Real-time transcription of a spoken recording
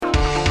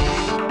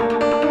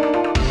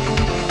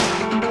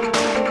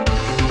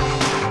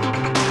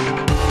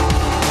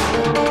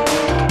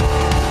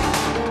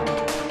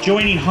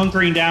Joining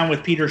Hunkering Down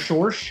with Peter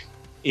Schorsch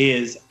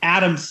is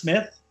Adam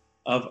Smith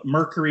of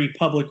Mercury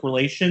Public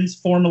Relations,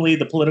 formerly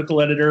the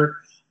political editor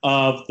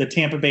of the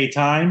Tampa Bay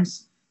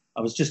Times.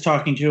 I was just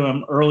talking to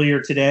him earlier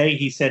today.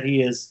 He said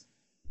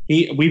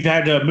we've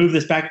had to move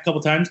this back a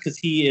couple times because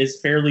he is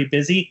fairly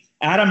busy.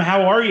 Adam,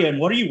 how are you and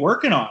what are you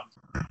working on?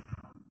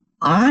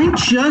 I'm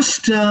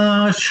just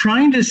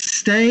trying to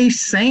stay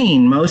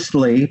sane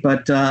mostly,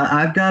 but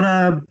I've got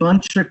a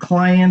bunch of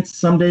clients.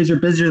 Some days are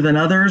busier than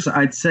others.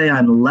 I'd say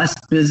I'm less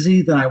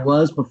busy than I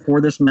was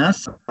before this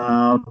mess,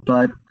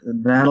 but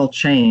that'll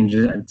change.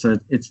 It's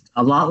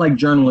a lot like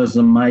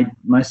journalism.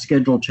 My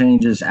schedule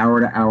changes hour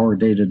to hour,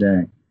 day to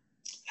day.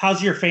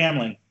 How's your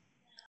family?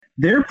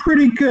 They're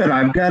pretty good.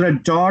 I've got a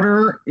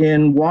daughter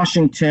in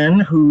Washington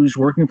who's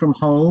working from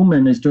home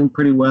and is doing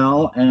pretty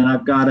well, and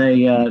I've got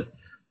a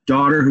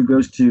daughter who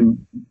goes to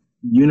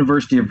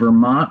University of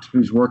Vermont,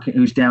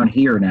 who's down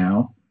here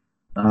now,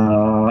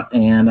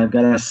 and I've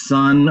got a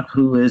son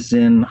who is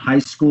in high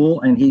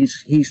school, and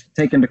he's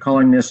taken to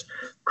calling this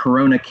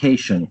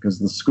Coronacation because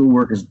the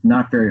schoolwork is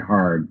not very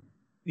hard.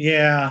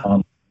 Yeah.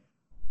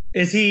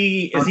 Is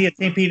he at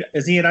St. Pete?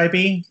 Is he at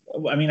IB?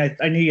 I mean,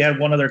 I knew you had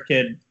one other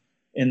kid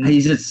in.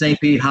 He's at St.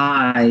 Pete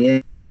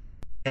High.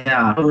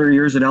 Yeah, other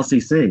years at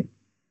LCC.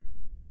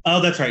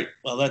 Oh, that's right.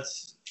 Well,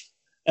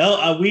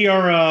 we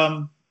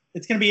are.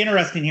 It's going to be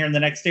interesting here in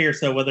the next day or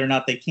so whether or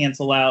not they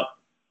cancel out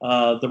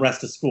the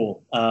rest of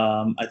school.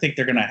 I think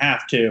they're going to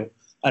have to.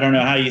 I don't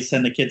know how you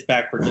send the kids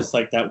back for just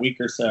like that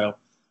week or so.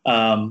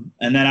 And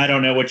then I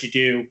don't know what you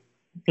do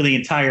for the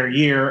entire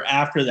year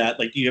after that.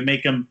 Like, do you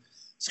make them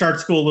start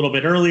school a little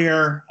bit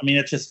earlier? I mean,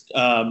 it's just,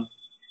 I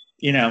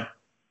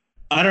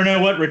don't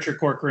know what Richard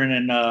Corcoran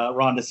and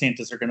Ron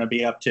DeSantis are going to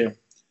be up to.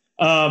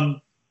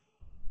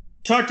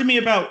 Talk to me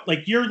about,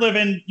 like, you live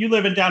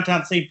in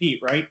downtown St. Pete,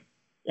 right?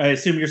 I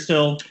assume you're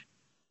still.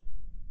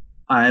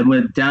 I'm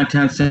at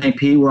downtown St.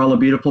 Pete, where all the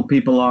beautiful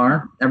people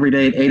are. Every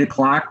day at 8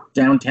 o'clock,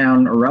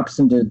 downtown erupts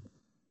into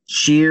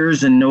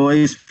cheers and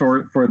noise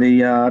for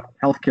the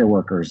healthcare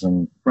workers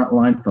and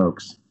frontline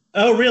folks.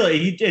 Oh,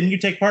 really? And you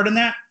take part in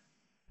that?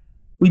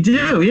 We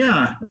do,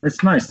 yeah.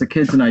 It's nice. The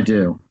kids and I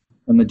do,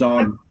 and the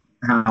dog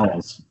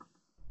howls.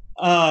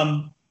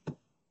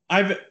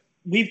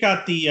 We've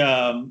got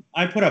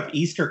I put up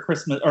Easter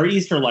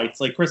lights,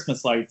 like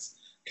Christmas lights,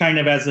 kind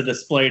of as a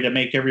display to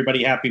make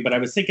everybody happy. But I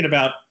was thinking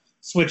about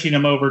switching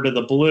them over to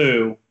the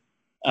blue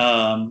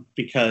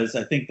because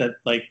I think that,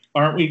 like,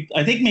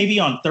 I think maybe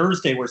on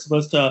Thursday we're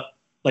supposed to,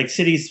 like,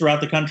 cities throughout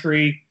the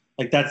country,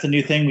 like, that's the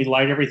new thing. We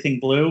light everything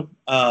blue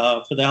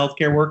for the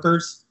healthcare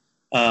workers.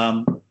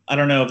 I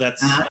don't know if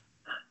that's.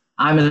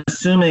 I'm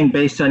assuming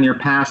based on your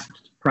past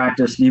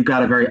practice, you've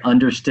got a very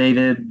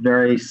understated,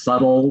 very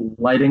subtle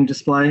lighting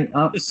display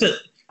up. So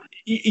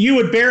you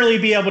would barely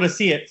be able to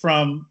see it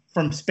from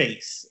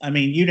space. I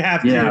mean, you'd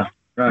have to. Yeah,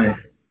 right.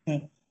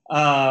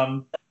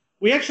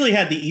 We actually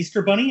had the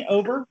Easter Bunny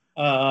over.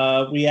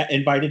 We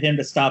invited him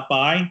to stop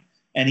by,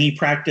 and he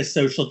practiced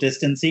social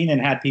distancing and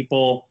had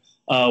people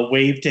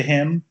wave to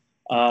him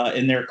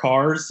in their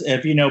cars.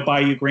 If you know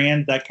Bayou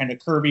Grand, that kind of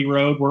curvy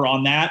road, we're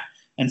on that.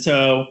 And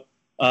so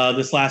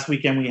this last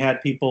weekend we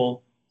had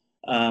people,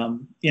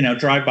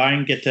 drive by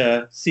and get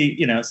to see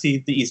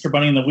the Easter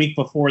Bunny. And the week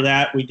before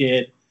that, we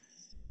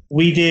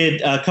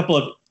did a couple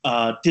of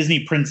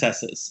Disney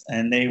princesses,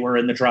 and they were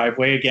in the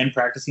driveway again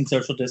practicing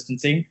social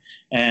distancing,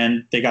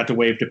 and they got to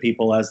wave to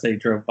people as they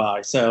drove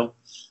by. So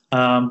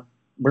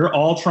we're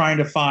all trying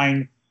to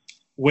find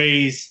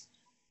ways.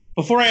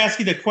 Before I ask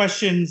you the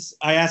questions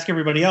I ask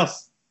everybody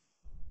else,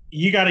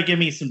 you got to give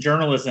me some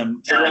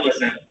journalism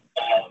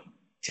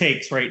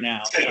takes right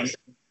now.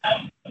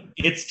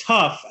 It's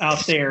tough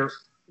out there.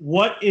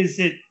 What is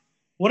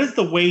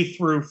the way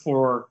through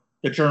for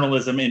the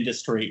journalism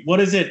industry? What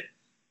does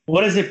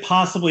it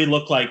possibly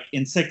look like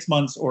in 6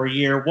 months or a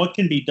year? What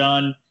can be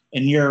done,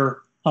 in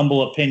your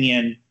humble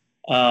opinion,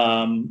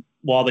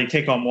 while they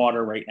take on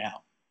water right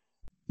now?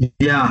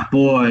 Yeah,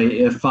 boy,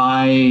 if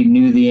I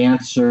knew the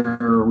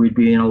answer, we'd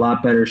be in a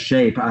lot better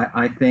shape.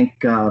 I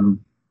think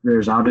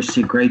there's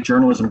obviously great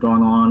journalism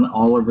going on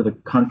all over the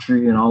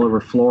country and all over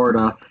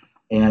Florida.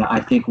 And I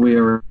think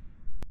we're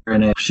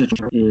in a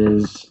situation that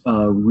is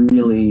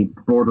really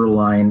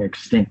borderline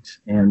extinct.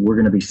 And we're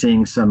going to be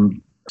seeing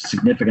some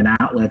significant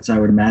outlets, I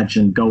would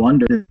imagine, go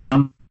under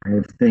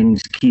if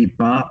things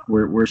keep up.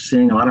 We're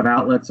seeing a lot of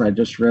outlets. I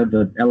just read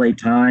the LA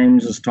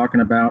Times is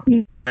talking about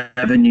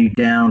revenue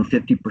down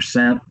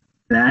 50%.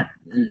 That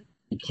you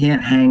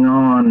can't hang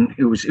on.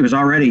 It was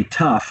already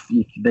tough.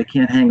 They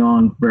can't hang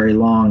on very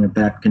long if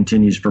that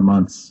continues for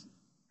months.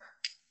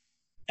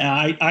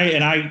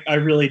 I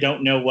really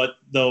don't know what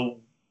the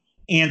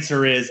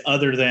answer is,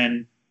 other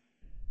than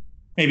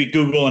maybe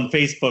Google and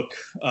Facebook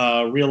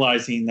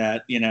realizing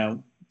that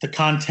the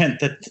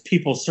content that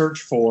people search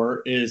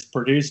for is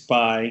produced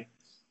by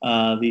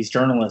these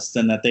journalists,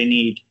 and that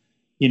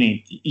you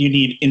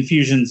need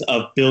infusions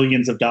of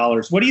billions of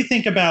dollars. What do you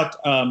think about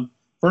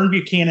Vern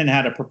Buchanan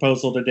had a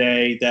proposal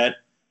today that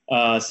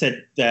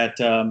said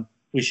that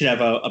we should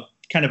have a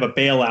kind of a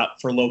bailout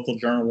for local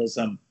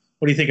journalism.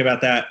 What do you think about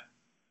that?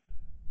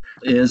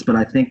 But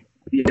I think,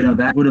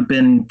 that would have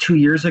been 2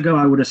 years ago.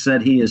 I would have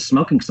said he is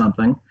smoking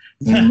something,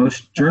 and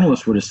most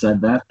journalists would have said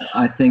that.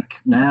 I think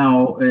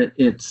now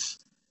it's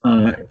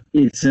an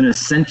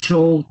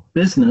essential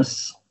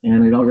business,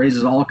 and it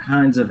raises all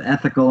kinds of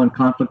ethical and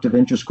conflict of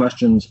interest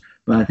questions.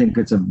 But I think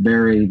it's a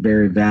very,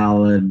 very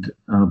valid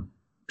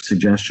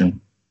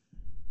suggestion.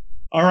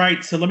 All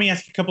right, so let me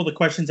ask a couple of the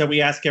questions that we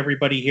ask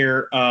everybody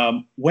here.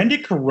 When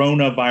did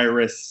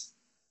coronavirus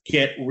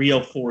get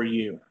real for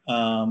you?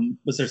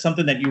 Was there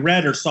something that you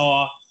read or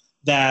saw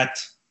that,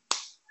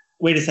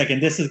 wait a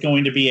second, this is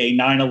going to be a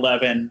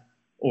 9/11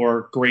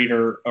 or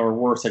greater or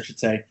worse, I should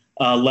say,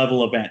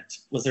 level event?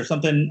 Was there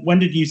something, when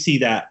did you see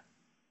that?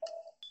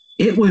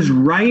 It was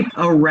right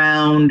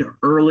around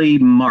early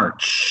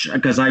March,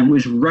 because I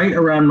was right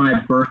around my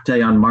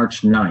birthday on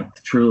March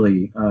 9th,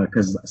 truly,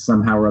 because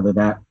somehow or other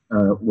that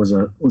was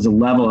a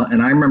level.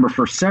 And I remember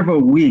for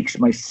several weeks,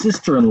 my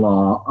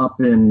sister-in-law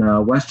up in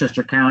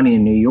Westchester County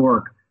in New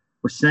York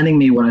were sending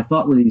me what I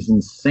thought were these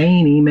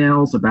insane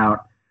emails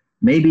about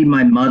maybe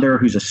my mother,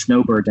 who's a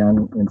snowbird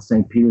down in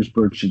St.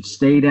 Petersburg, should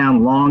stay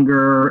down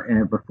longer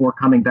and before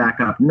coming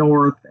back up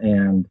north,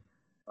 and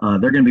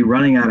they're going to be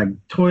running out of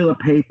toilet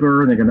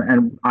paper.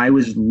 And I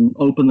was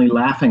openly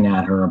laughing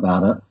at her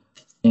about it.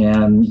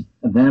 And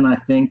then I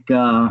think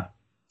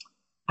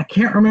I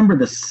can't remember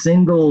the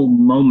single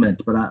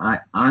moment, but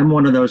I'm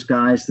one of those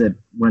guys that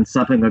when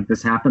something like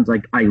this happens,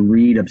 like I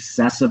read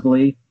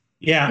obsessively.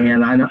 Yeah.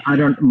 And I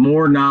don't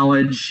more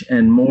knowledge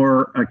and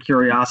more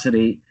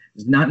curiosity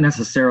is not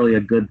necessarily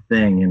a good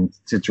thing in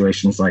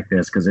situations like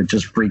this, because it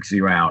just freaks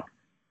you out.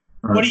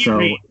 What do you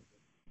read?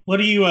 What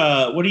are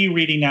you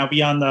reading now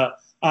beyond the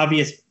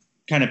obvious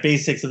kind of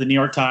basics of the New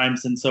York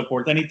Times and so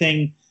forth?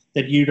 Anything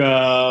that you'd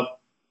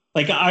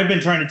like? I've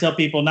been trying to tell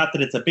people, not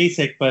that it's a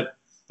basic, but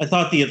I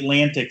thought the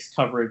Atlantic's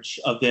coverage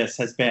of this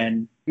has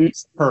been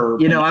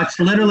superb. That's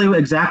literally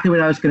exactly what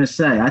I was going to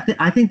say.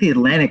 I think the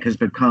Atlantic has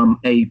become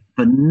a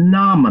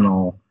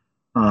phenomenal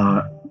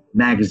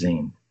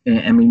magazine.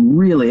 I mean,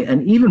 really,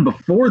 and even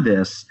before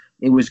this,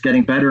 it was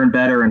getting better and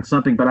better and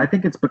something. But I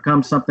think it's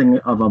become something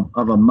of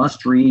a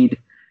must-read.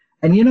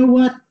 And you know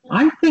what?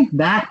 I think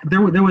that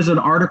there was an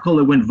article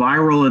that went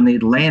viral in the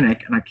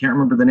Atlantic, and I can't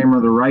remember the name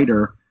of the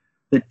writer,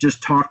 that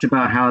just talked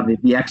about how the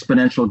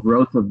exponential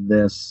growth of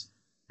this.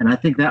 And I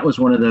think that was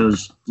one of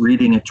those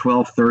reading at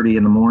 12:30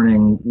 in the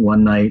morning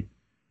one night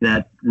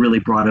that really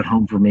brought it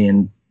home for me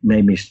and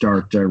made me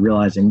start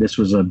realizing this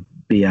was a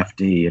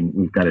BFD and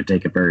we've got to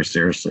take it very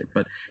seriously.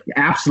 But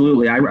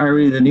absolutely, I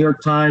read the New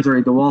York Times, I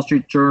read the Wall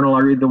Street Journal,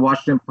 I read the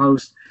Washington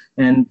Post,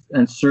 and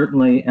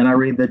certainly, and I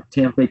read the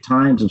Tampa Bay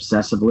Times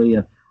obsessively.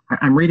 And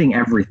I'm reading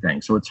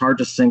everything, so it's hard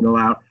to single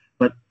out.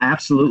 But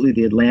absolutely,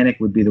 the Atlantic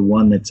would be the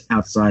one that's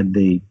outside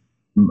the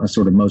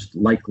sort of most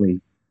likely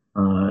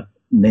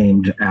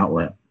named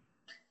outlet.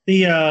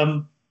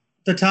 The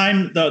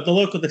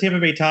Tampa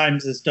Bay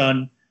Times has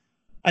done,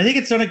 I think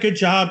it's done a good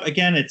job.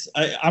 Again,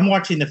 I'm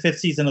watching the 5th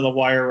season of The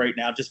Wire right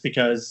now just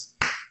because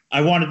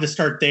I wanted to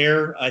start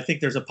there. I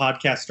think there's a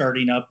podcast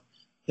starting up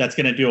that's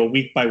going to do a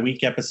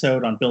week-by-week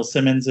episode on Bill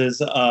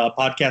Simmons's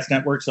podcast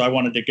network. So I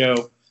wanted to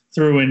go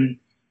through and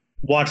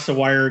watch The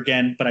Wire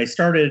again. But I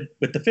started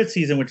with the 5th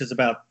season, which is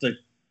about the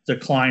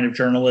decline of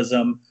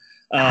journalism.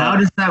 How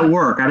does that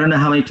work? I don't know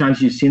how many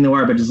times you've seen The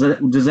Wire, but does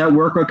that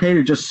work okay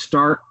to just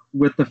start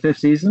with the 5th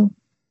season?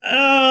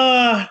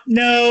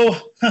 No,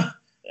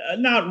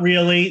 not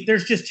really.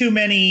 There's just too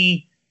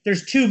many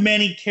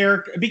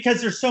characters, because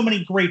there's so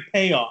many great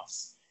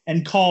payoffs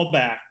and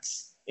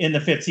callbacks in the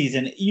 5th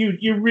season.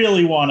 You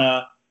really want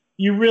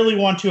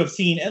to have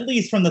seen, at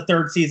least from the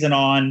 3rd season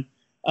on.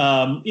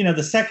 The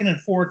 2nd and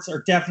 4th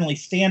are definitely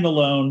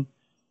standalone,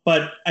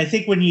 but I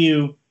think when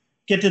you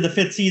get to the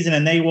 5th season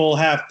and they will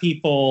have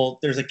people,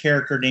 there's a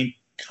character named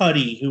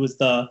Cuddy who was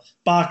the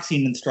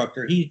boxing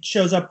instructor. He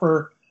shows up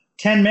for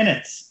 10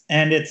 minutes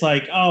and it's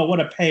like, oh, what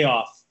a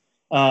payoff.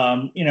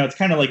 It's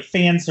kind of like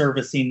fan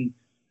servicing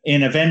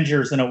in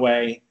Avengers in a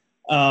way.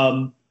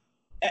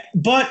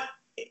 But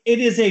it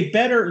is the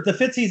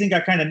 5th season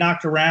got kind of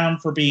knocked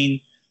around for being,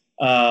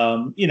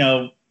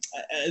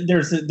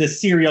 there's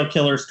this serial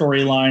killer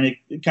storyline,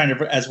 kind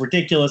of as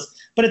ridiculous,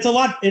 but it's a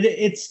lot.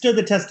 It stood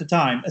the test of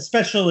time,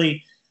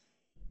 especially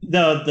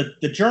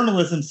the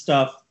journalism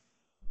stuff.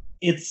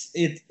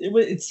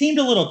 It seemed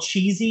a little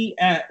cheesy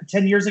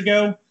 10 years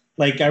ago.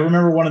 Like, I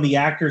remember one of the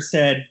actors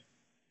said,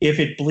 "If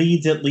it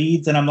bleeds, it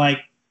leads," and I'm like,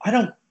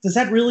 does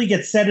that really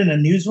get said in a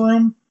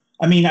newsroom?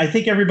 I mean, I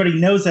think everybody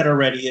knows that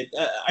already.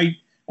 I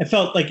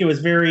felt like it was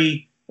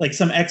very like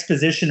some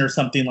exposition or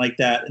something like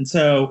that, and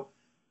so.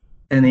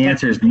 And the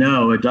answer is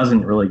no, it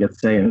doesn't really get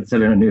said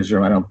in a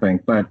newsroom, I don't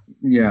think. But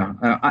yeah,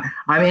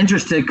 I'm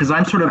interested because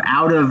I'm sort of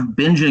out of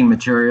binging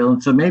material,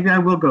 and so maybe I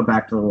will go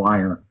back to The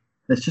Wire.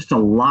 It's just a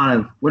lot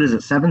of, what is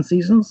it, 7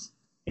 seasons?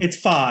 It's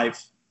 5.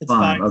 It's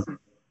 5. Okay.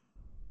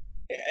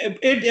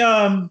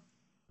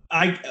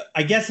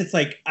 I guess it's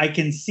like I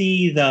can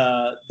see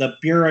the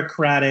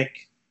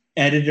bureaucratic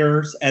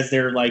editors as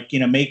they're like,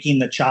 making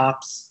the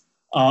chops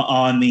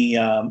on the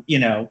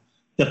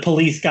the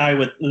police guy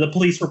with the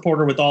police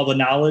reporter with all the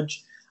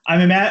knowledge.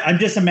 I'm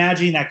just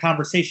imagining that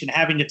conversation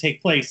having to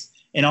take place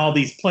in all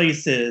these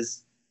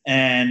places,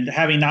 and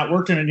having not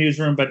worked in a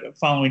newsroom but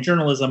following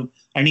journalism,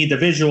 I need the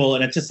visual,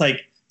 and it's just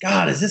like,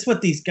 God, is this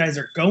what these guys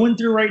are going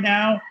through right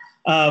now?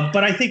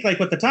 But I think like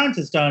what the Times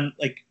has done,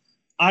 like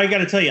I got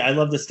to tell you, I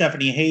love the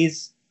Stephanie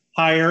Hayes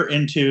hire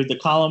into the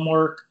column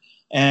work,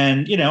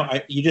 and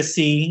you just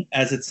see,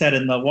 as it said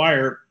in The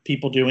Wire,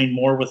 people doing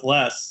more with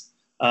less,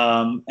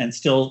 and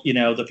still,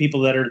 the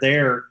people that are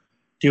there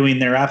doing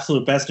their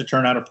absolute best to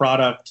turn out a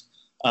product,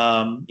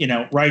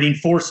 writing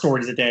 4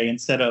 stories a day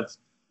instead of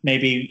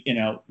maybe,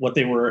 what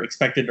they were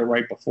expected to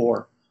write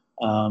before.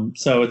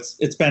 So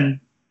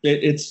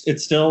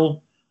it's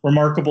still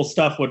remarkable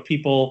stuff what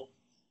people,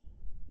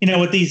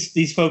 what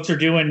these folks are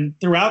doing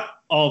throughout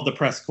all of the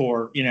press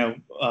corps,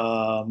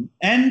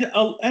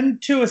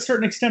 and to a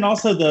certain extent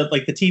also the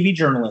TV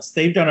journalists.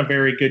 They've done a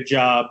very good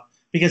job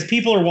because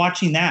people are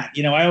watching that.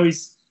 I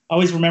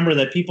always remember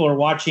that people are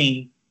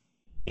watching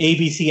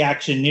ABC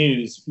Action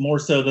News more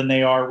so than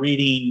they are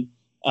reading,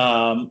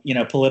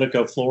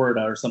 Politico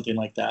Florida or something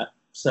like that.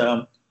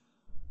 So,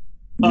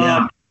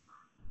 yeah.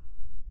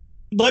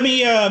 Let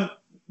me.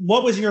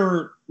 What was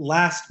your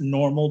last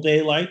normal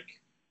day like?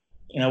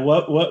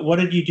 What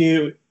did you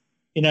do?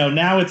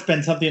 Now it's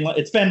been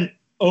it's been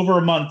over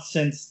a month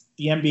since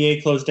the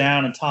NBA closed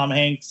down and Tom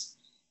Hanks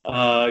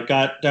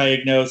got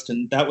diagnosed,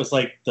 and that was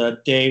like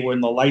the day when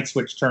the light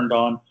switch turned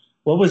on.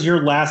 What was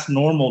your last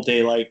normal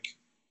day like?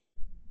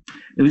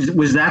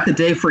 Was that the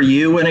day for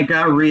you when it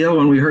got real,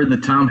 when we heard the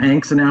Tom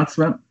Hanks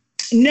announcement?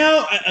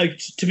 No,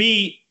 to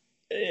be,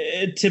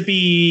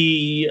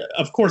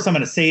 of course, I'm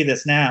going to say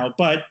this now,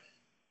 but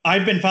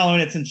I've been following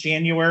it since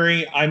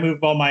January. I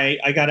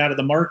got out of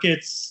the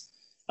markets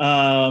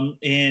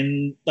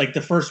in like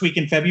the first week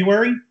in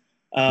February.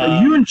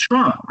 You and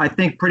Trump, I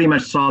think, pretty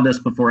much saw this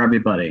before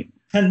everybody.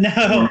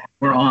 No,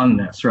 we're on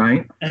this,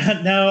 right?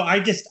 No, I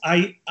just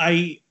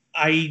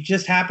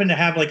happen to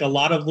have like a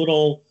lot of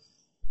little.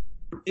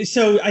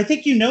 So I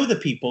think the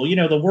people,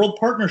 the World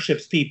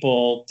Partnerships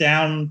people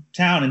in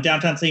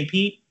downtown St.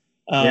 Pete.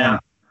 Yeah.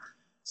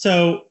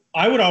 So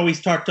I would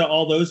always talk to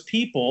all those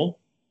people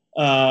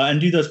and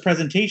do those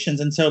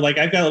presentations. And so like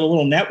I've got a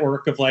little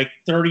network of like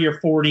 30 or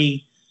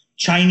 40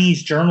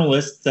 Chinese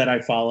journalists that I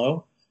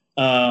follow.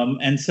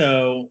 And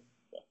so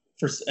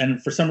for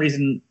some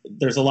reason,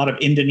 there's a lot of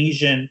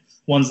Indonesian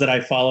ones that I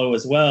follow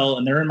as well.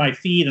 And they're in my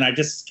feed, and I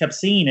just kept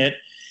seeing it.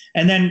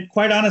 And then,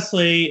 quite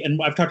honestly,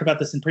 and I've talked about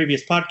this in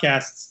previous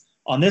podcasts,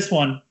 on this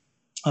one,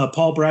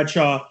 Paul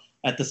Bradshaw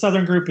at the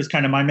Southern Group is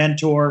kind of my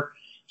mentor.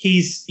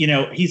 He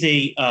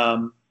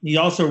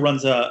also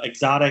runs a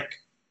exotic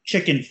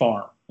chicken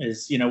farm.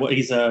 He's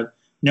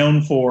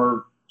known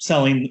for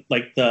selling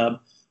like the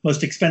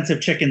most expensive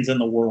chickens in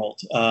the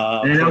world.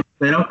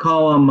 They don't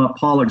call him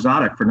Paul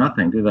Exotic for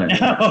nothing, do they?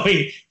 No,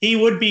 he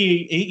would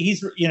be.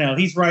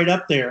 He's right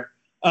up there.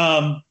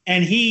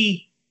 And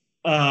he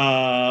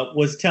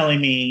was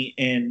telling me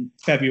in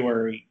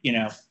February,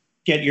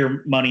 get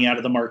your money out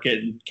of the market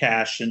and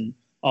cash and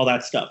all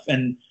that stuff.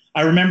 And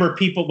I remember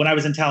when I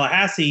was in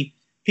Tallahassee,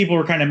 people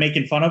were kind of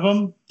making fun of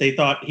him. They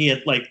thought he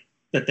had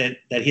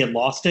that he had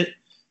lost it.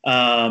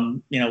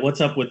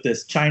 What's up with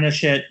this China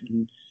shit?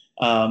 And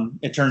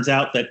it turns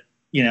out that,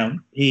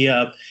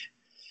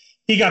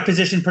 he got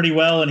positioned pretty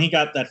well, and he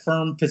got that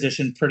firm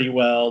positioned pretty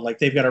well. Like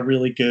they've got a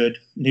really good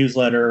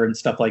newsletter and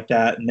stuff like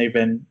that. And they've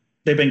been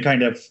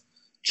kind of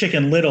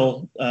Chicken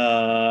Little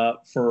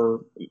for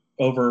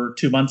over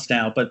 2 months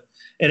now, but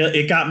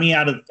it got me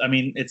out of. I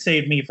mean, it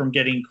saved me from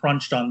getting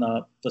crunched on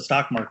the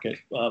stock market.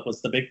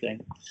 Was the big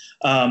thing.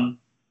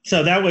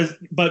 So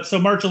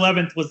March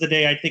 11th was the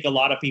day I think a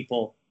lot of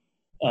people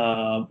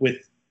with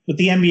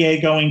the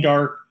NBA going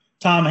dark,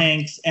 Tom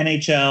Hanks,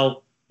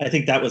 NHL. I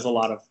think that was a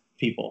lot of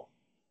people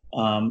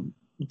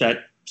that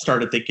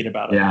started thinking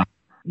about it.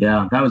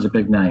 Yeah, that was a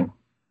big night.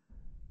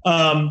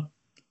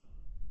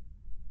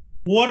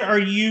 What are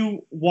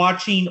you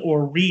watching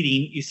or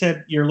reading? You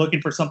said you're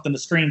looking for something to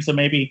stream, so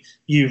maybe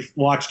you've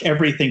watched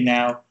everything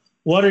now.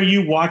 What are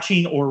you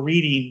watching or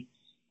reading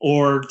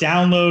or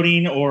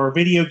downloading or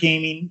video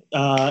gaming?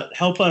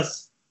 Help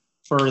us,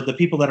 for the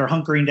people that are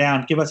hunkering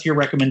down. Give us your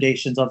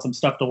recommendations on some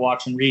stuff to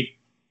watch and read.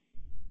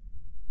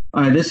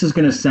 This is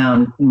going to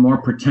sound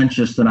more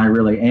pretentious than I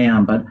really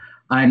am, but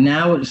I'm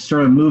now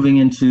sort of moving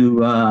into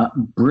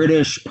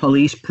British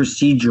police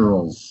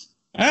procedurals.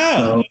 Oh,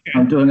 so okay.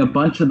 I'm doing a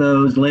bunch of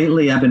those.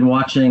 Lately, I've been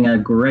watching a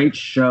great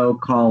show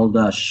called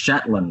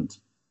Shetland,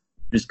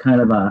 which is kind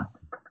of a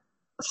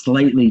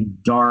slightly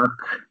dark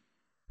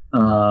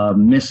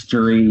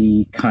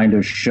mystery kind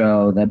of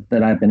show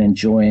that I've been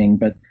enjoying.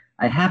 But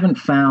I haven't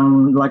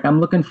found, I'm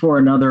looking for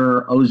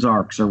another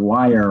Ozarks or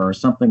Wire or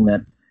something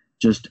that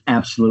just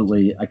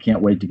absolutely I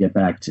can't wait to get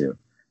back to.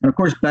 And, of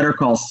course, Better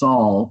Call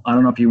Saul. I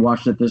don't know if you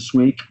watched it this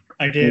week.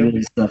 I do. It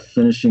is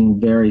finishing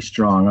very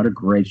strong. What a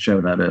great show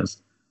that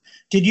is.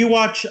 Did you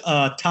watch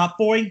Top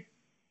Boy,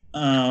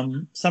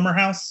 Summer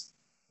House?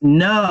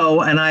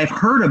 No, and I've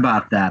heard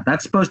about that.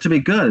 That's supposed to be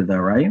good, though,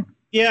 right?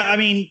 Yeah, I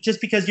mean, just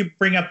because you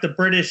bring up the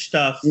British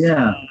stuff,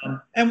 Yeah,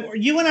 and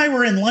you and I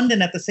were in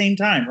London at the same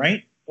time,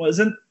 right?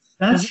 Wasn't?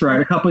 that's right.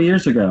 A couple of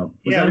years ago.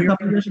 Was Yeah, that a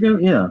couple of years ago?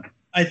 Yeah.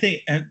 I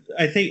think,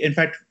 in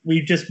fact,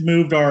 we just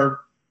moved our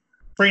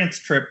France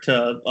trip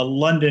to a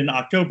London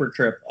October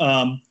trip.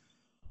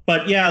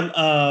 But yeah,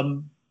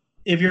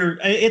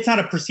 it's not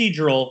a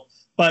procedural,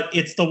 but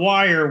it's The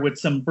Wire with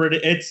some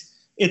British.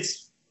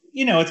 It's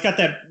got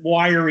that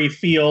wiry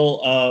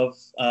feel of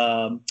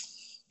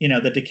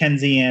the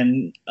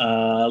Dickensian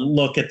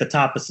look at the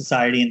top of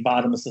society and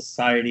bottom of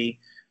society.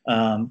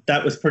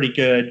 That was pretty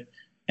good.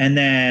 And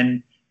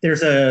then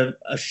there's a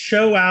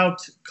show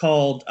out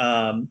called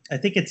I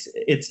think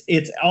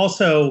it's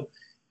also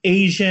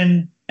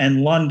Asian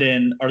and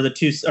London are the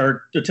two,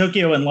 or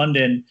Tokyo and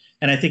London,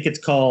 and I think it's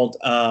called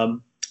I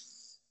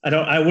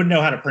wouldn't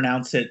know how to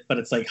pronounce it, but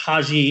it's like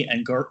Haji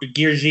and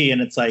Girji,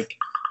 and it's like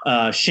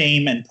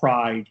shame and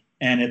pride,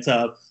 and it's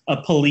a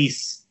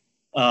police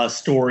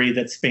story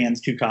that spans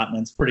two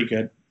continents. Pretty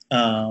good.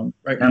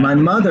 Right now, my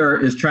mother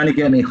is trying to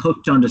get me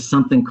hooked onto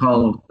something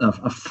called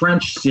a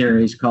French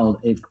series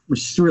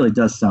which really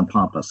does sound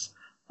pompous.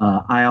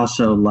 I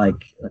also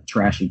like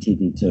trashy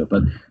TV too,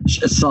 but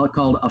it's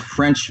called A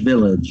French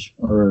Village,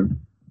 or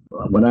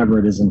whatever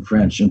it is in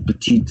French, un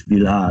petit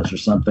village or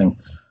something,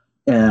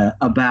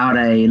 about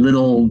a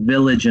little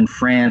village in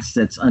France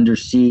that's under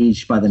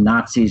siege by the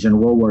Nazis in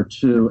World War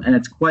II, and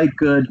it's quite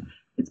good.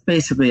 It's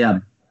basically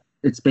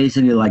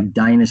like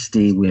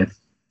Dynasty with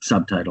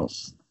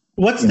subtitles.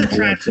 What's the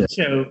trashy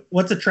show?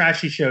 What's a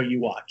trashy show you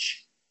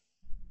watch?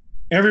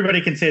 Everybody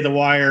can say The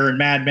Wire and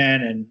Mad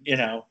Men, and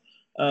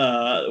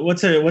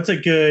what's a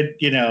good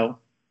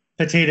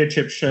potato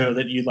chip show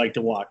that you'd like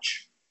to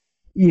watch?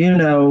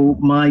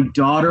 My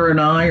daughter and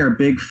I are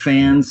big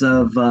fans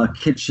of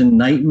Kitchen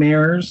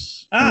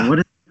Nightmares. What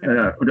is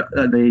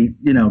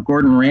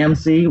Gordon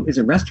Ramsay? Is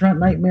it Restaurant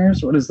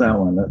Nightmares? What is that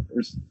one?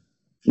 There's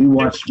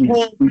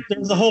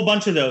a whole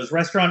bunch of those.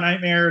 Restaurant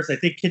Nightmares. I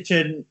think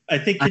Kitchen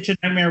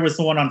Nightmare was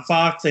the one on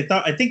Fox.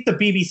 I think the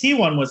BBC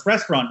one was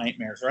Restaurant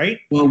Nightmares, right?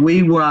 Well,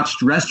 we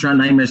watched Restaurant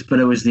Nightmares, but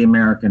it was the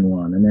American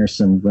one, and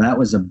that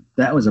was a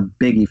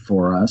biggie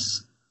for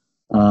us.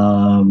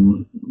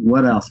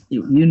 What else?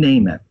 You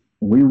name it.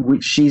 We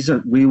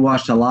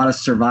watched a lot of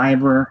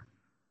Survivor.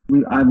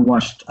 I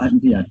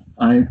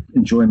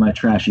enjoy my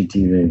trashy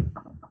TV.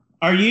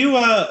 Are you?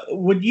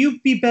 Would you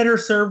be better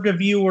served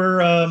if you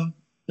were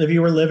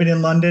living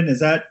in London? Is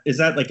that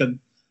like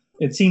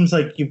it seems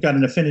like you've got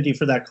an affinity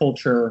for that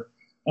culture.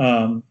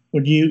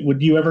 Would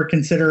you ever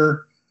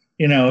consider,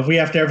 if we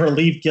have to ever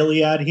leave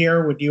Gilead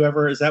here,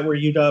 is that where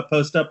you'd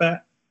post up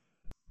at?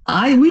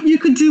 You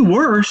could do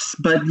worse,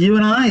 but you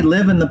and I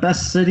live in the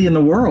best city in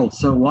the world,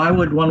 so why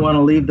would one want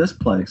to leave this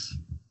place?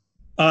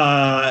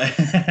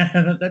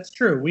 That's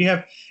true.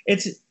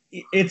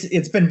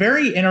 It's been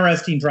very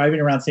interesting driving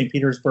around St.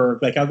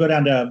 Petersburg. Like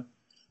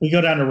we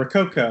go down to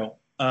Rococo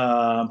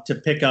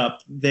to pick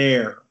up.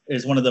 There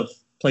is one of the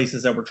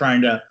places that we're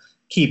trying to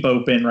keep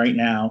open right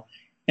now,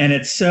 and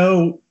it's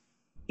so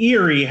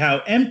eerie how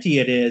empty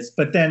it is.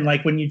 But then,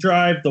 like when you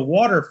drive the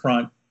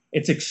waterfront,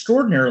 it's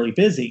extraordinarily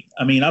busy.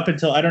 I mean, up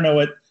until I don't know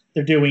what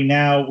they're doing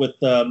now with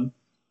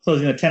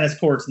closing the tennis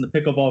courts and the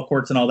pickleball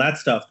courts and all that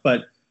stuff.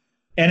 But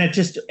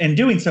in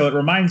doing so, it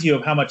reminds you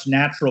of how much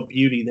natural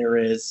beauty there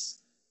is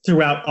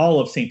throughout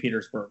all of St.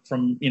 Petersburg.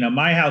 From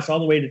my house all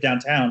the way to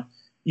downtown,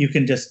 you're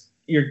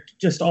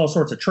just all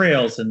sorts of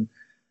trails. And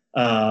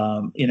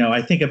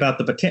I think about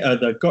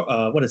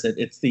the what is it?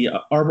 It's the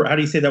arbor. How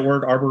do you say that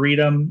word?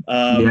 Arboretum.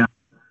 Yeah.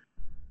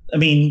 I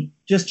mean,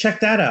 just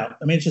check that out.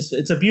 I mean,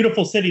 it's a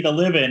beautiful city to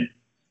live in,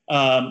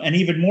 and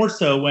even more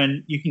so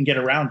when you can get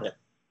around it.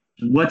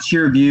 What's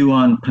your view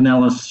on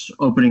Pinellas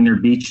opening their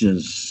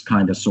beaches,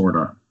 kind of, sort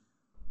of?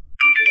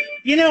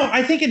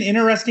 I think an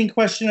interesting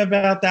question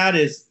about that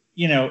is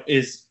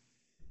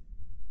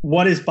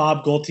what is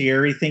Bob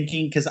Gualtieri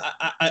thinking? Because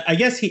I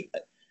guess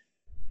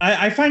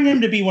I find him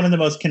to be one of the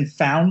most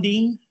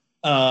confounding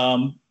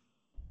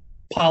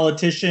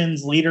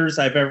politicians, leaders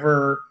I've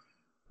ever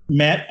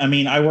met. I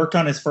mean, I worked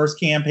on his first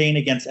campaign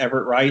against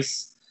Everett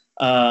Rice,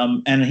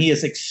 and he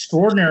is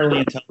extraordinarily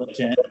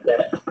intelligent.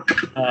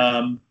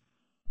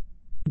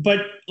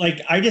 But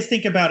I just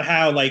think about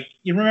how,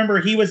 you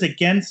remember he was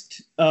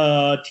against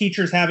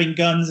teachers having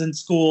guns in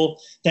school.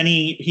 Then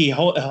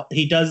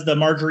he does the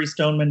Marjorie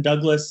Stoneman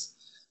Douglas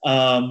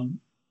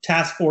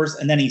task force,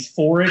 and then he's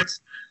for it.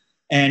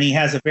 And he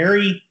has a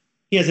very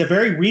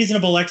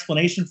reasonable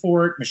explanation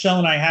for it. Michelle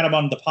and I had him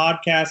on the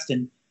podcast,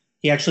 and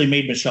he actually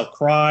made Michelle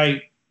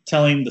cry,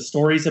 telling the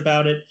stories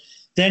about it.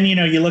 Then,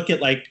 you look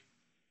at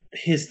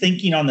his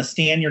thinking on the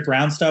stand your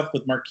ground stuff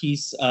with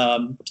Marquise,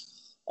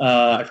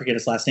 I forget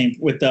his last name,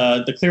 with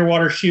the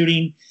Clearwater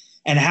shooting,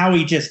 and how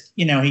he just,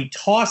 he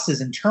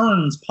tosses and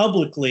turns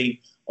publicly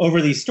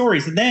over these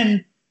stories. And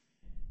then,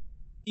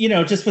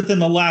 just within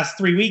the last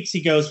 3 weeks,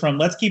 he goes from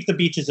let's keep the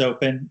beaches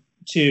open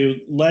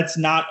to let's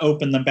not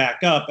open them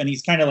back up. And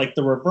he's kind of like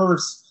the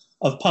reverse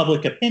of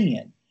public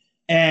opinion.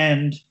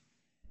 And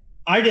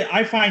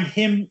I find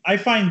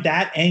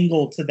that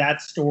angle to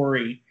that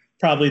story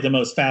probably the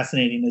most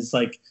fascinating is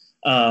like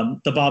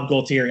the Bob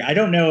Gualtieri. I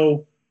don't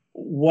know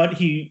what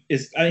he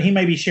is. He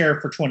might be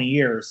sheriff for 20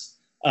 years,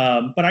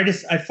 but I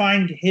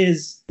find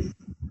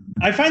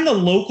the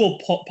local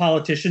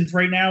politicians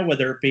right now,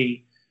 whether it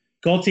be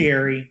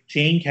Gualtieri,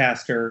 Jane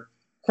Castor,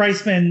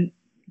 Kreisman,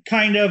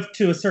 kind of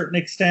to a certain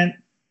extent.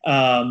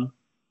 I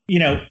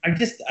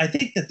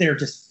think that they're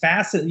just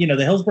fascinating.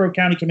 The Hillsborough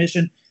County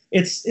Commission.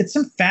 It's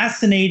some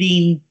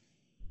fascinating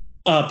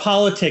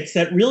politics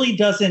that really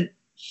doesn't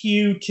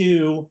hew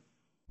to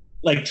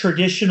like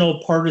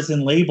traditional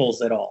partisan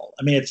labels at all.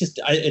 I mean,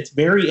 it's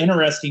very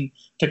interesting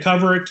to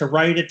cover it, to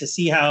write it, to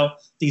see how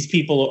these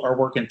people are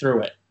working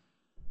through it.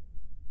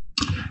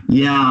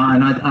 Yeah,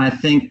 and I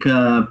think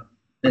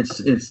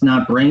it's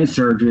not brain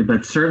surgery,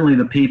 but certainly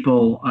the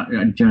people.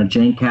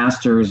 Jane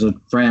Castor is a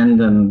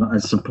friend, and I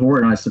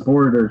supported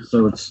her,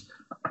 so it's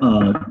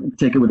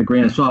take it with a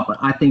grain of salt. But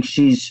I think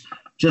she's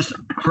just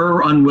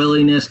her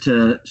unwillingness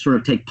to sort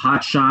of take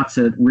pot shots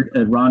at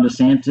Ron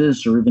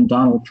DeSantis or even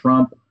Donald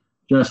Trump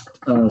just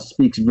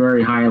speaks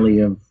very highly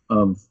of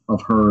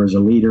her as a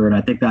leader, and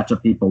I think that's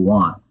what people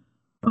want.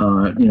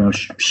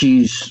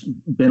 She's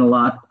been a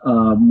lot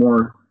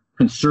more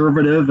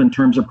conservative in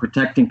terms of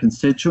protecting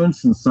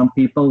constituents than some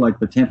people, like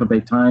the Tampa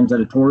Bay Times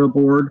editorial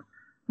board,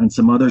 and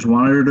some others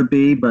wanted her to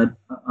be. But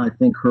I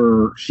think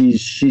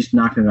she's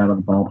knocking it out of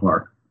the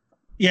ballpark.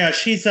 Yeah,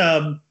 she's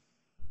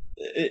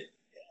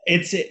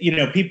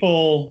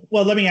people.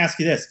 Well, let me ask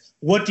you this: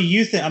 what do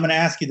you think? I'm going to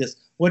ask you this.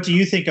 What do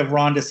you think of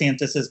Ron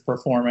DeSantis's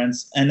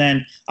performance? And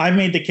then I've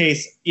made the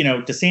case,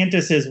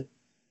 DeSantis is,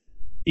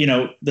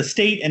 the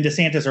state and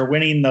DeSantis are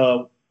winning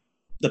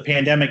the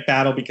pandemic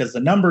battle because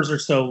the numbers are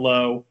so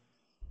low,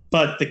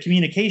 but the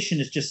communication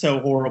is just so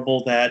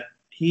horrible that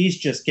he's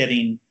just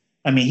getting,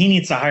 he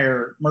needs to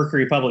hire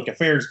Mercury Public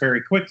Affairs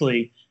very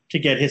quickly to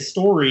get his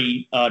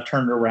story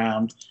turned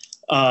around.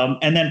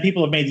 And then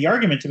people have made the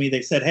argument to me.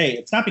 They said, hey,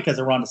 it's not because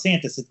of Ron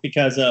DeSantis. It's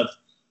because of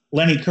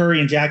Lenny Curry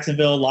in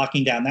Jacksonville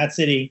locking down that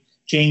city,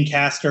 Jane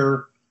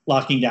Castor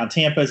locking down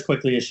Tampa as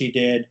quickly as she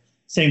did.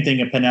 Same thing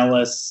in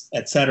Pinellas,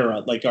 et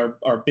cetera. Like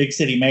our big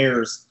city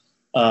mayors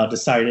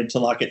decided to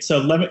lock it. So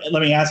let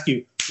me ask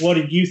you, what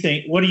do you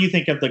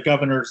think of the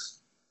governor's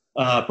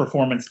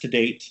performance to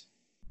date?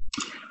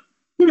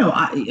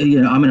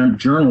 I'm a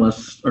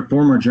journalist, or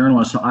former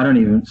journalist,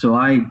 so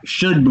I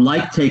should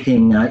like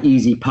taking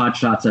easy pot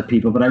shots at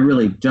people, but I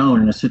really don't.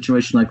 In a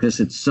situation like this,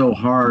 it's so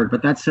hard.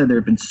 But that said, there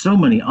have been so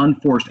many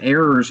unforced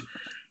errors.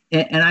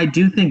 And I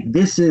do think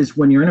this is,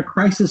 when you're in a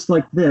crisis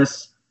like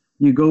this,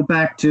 you go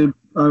back to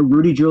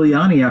Rudy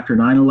Giuliani after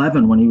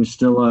 9/11, when he was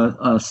still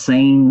a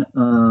sane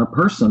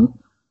person.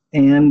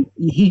 And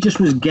he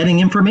just was getting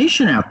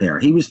information out there.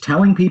 He was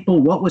telling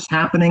people what was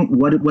happening,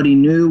 what he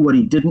knew, what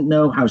he didn't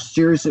know, how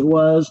serious it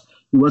was.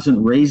 He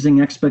wasn't raising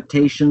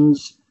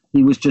expectations.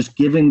 He was just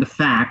giving the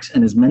facts,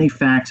 and as many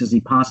facts as he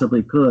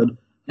possibly could.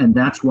 And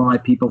that's why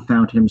people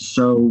found him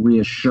so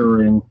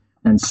reassuring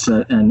and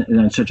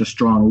such a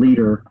strong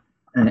leader.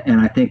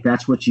 And I think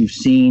that's what you've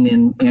seen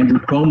in Andrew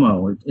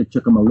Cuomo. It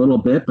took him a little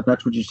bit, but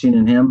that's what you've seen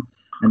in him.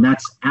 And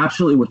that's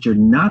absolutely what you're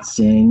not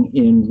seeing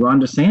in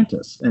Ron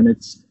DeSantis. And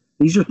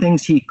these are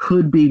things he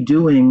could be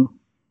doing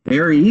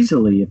very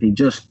easily if he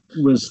just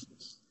was,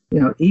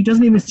 he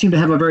doesn't even seem to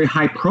have a very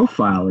high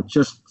profile. It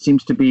just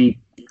seems to be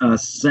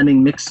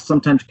sending mixed,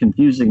 sometimes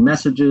confusing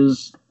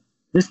messages.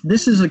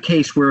 This is a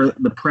case where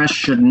the press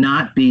should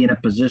not be in a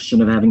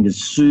position of having to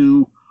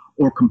sue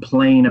or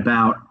complain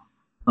about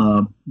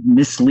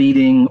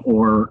misleading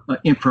or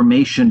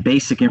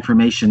basic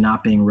information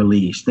not being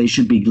released. They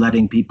should be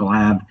letting people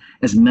have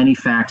as many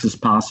facts as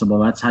possible.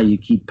 That's how you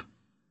keep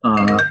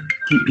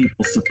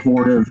people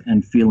supportive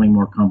and feeling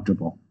more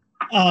comfortable.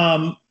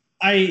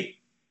 I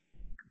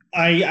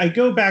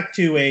go back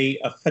to a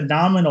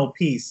phenomenal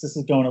piece. This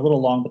is going a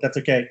little long, but that's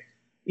okay.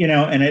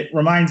 And it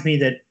reminds me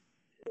that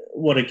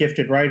what a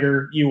gifted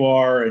writer you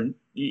are, and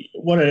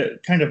what a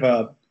kind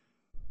of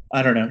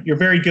you're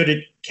very good at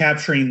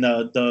capturing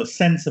the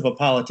sense of a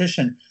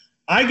politician.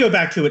 I go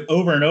back to it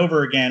over and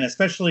over again,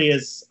 especially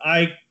as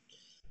I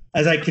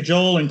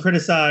cajole and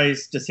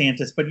criticize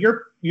DeSantis, but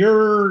you're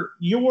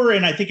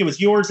and I think it was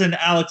yours and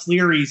Alex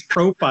Leary's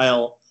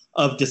profile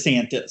of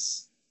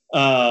DeSantis.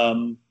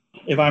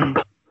 If I'm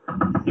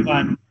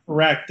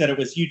correct that it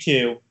was you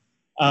two,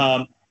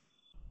 I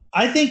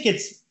think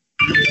it's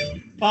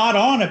spot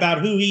on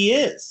about who he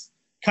is.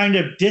 Kind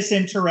of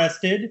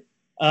disinterested.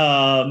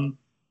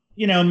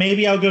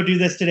 Maybe I'll go do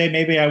this today.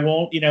 Maybe I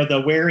won't.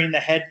 The wearing the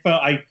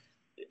headphone.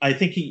 I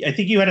think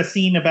you had a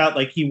scene about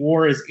like he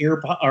wore his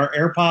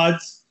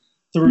AirPods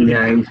through.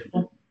 Yeah.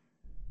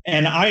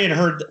 And I had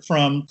heard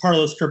from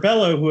Carlos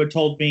Curbelo, who had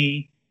told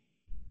me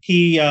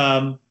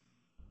Carlos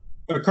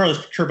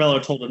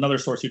Curbelo told another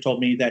source who told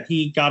me that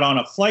he got on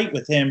a flight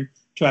with him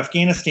to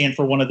Afghanistan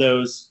for one of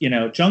those,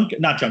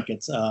 not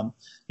junkets,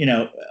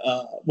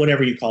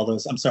 whatever you call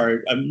those. I'm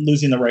sorry, I'm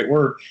losing the right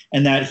word.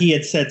 And that he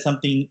had said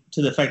something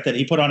to the effect that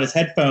he put on his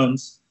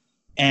headphones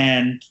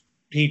and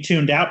he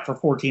tuned out for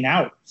 14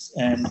 hours.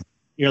 And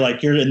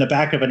you're in the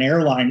back of an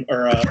airline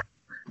or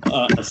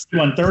a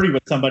C-130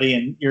 with somebody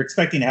and you're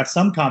expecting to have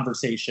some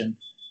conversation.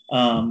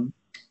 And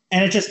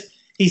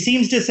he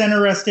seems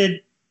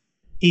disinterested.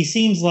 He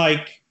seems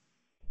like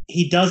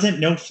he doesn't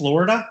know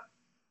Florida.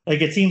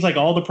 Like, it seems like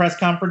all the press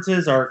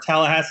conferences are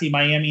Tallahassee,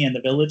 Miami, and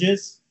the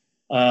Villages.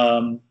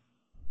 And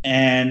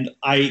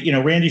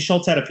Randy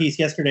Schultz had a piece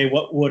yesterday.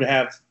 What would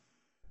have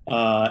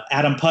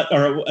Adam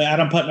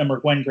Putnam or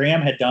Gwen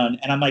Graham had done?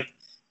 And I'm like,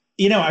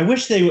 I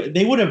wish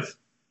they would have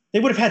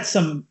had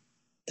some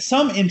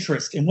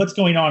interest in what's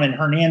going on in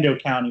Hernando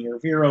County or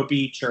Vero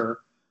Beach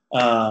or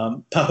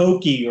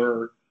Pahokee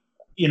or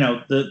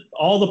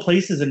all the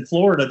places in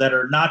Florida that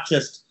are not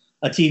just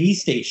a TV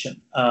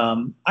station.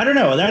 I don't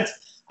know.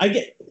 I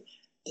get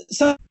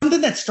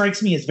something that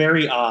strikes me as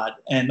very odd,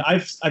 and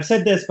I've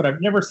said this, but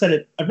I've never said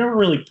it. I've never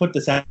really put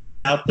this out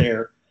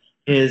there.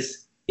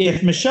 Is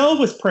if Michelle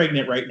was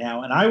pregnant right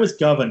now and I was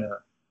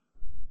governor,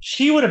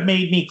 she would have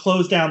made me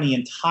close down the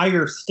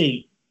entire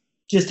state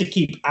just to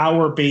keep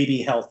our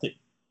baby healthy.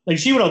 Like,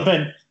 we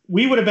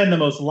would have been the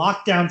most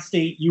locked down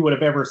state you would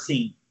have ever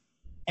seen.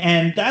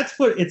 And that's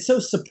what it's so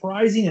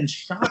surprising and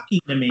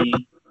shocking to me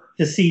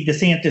to see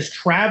DeSantis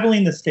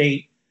traveling the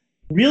state,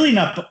 really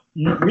not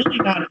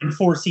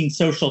enforcing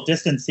social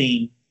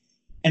distancing.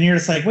 And you're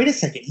just like, wait a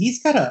second,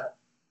 he's got a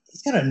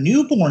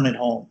newborn at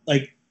home,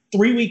 like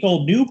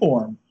 3-week-old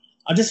newborn.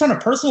 Just on a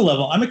personal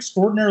level, I'm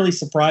extraordinarily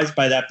surprised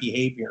by that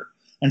behavior.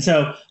 And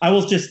so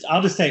I'll just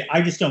say,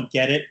 I just don't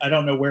get it. I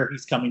don't know where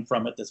he's coming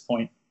from at this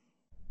point.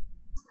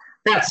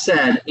 That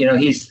said,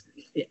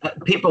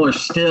 people are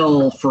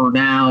still, for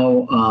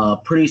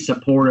now, pretty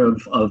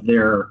supportive of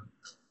their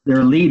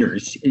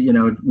leaders.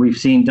 We've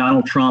seen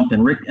Donald Trump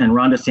and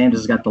Ron DeSantis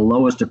has got the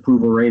lowest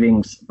approval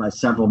ratings by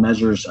several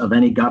measures of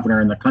any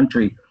governor in the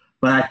country.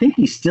 But I think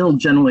he's still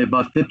generally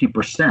above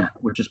 50%,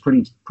 which is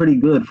pretty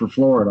good for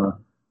Florida.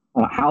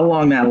 How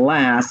long that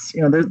lasts,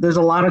 there's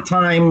a lot of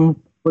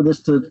time for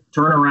this to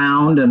turn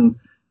around, and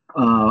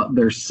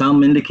there's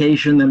some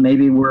indication that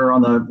maybe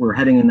we're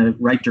heading in the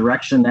right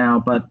direction now.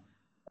 But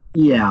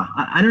yeah,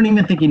 I don't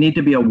even think you need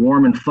to be a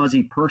warm and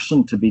fuzzy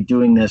person to be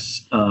doing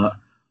this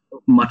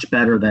much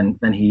better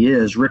than he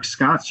is. Rick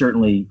Scott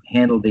certainly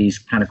handled these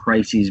kind of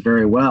crises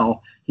very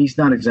well. He's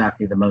not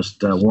exactly the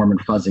most warm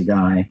and fuzzy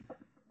guy.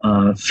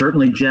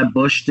 Certainly Jeb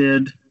Bush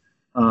did.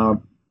 I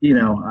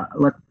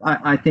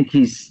think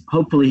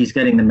hopefully he's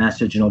getting the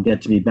message and he'll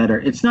get to be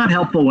better. It's not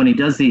helpful when he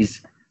does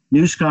these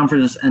news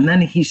conferences and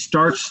then he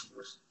starts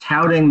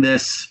touting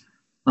this,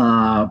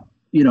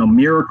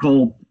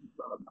 miracle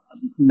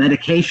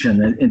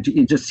medication. And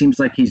it just seems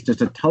like he's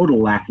just a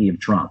total lackey of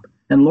Trump.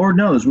 And Lord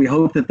knows, we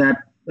hope that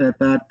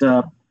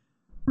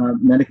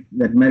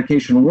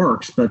medication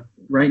works. But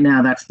right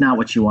now, that's not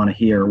what you want to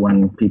hear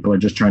when people are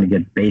just trying to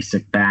get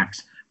basic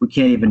facts. We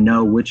can't even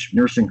know which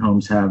nursing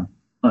homes have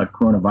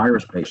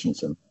coronavirus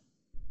patients in.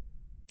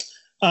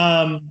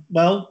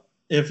 Well,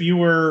 if you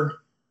were,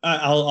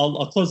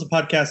 I'll close the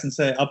podcast and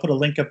say I'll put a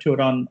link up to it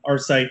on our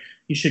site.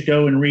 You should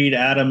go and read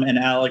Adam and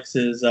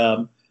Alex's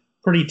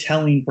pretty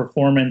telling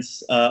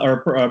performance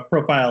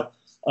profile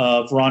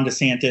of Ron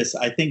DeSantis.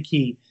 I think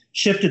he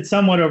shifted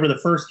somewhat over the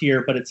first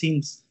year, but it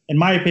seems, in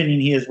my opinion,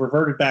 he has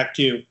reverted back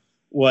to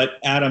what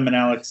Adam and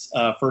Alex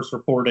first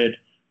reported,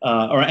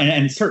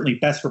 and certainly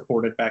best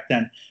reported back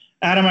then.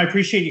 Adam, I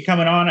appreciate you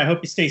coming on. I hope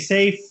you stay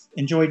safe.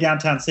 Enjoy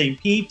downtown St.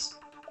 Pete,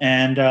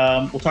 and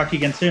we'll talk to you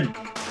again soon.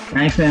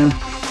 Thanks, man.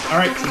 All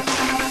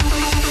right.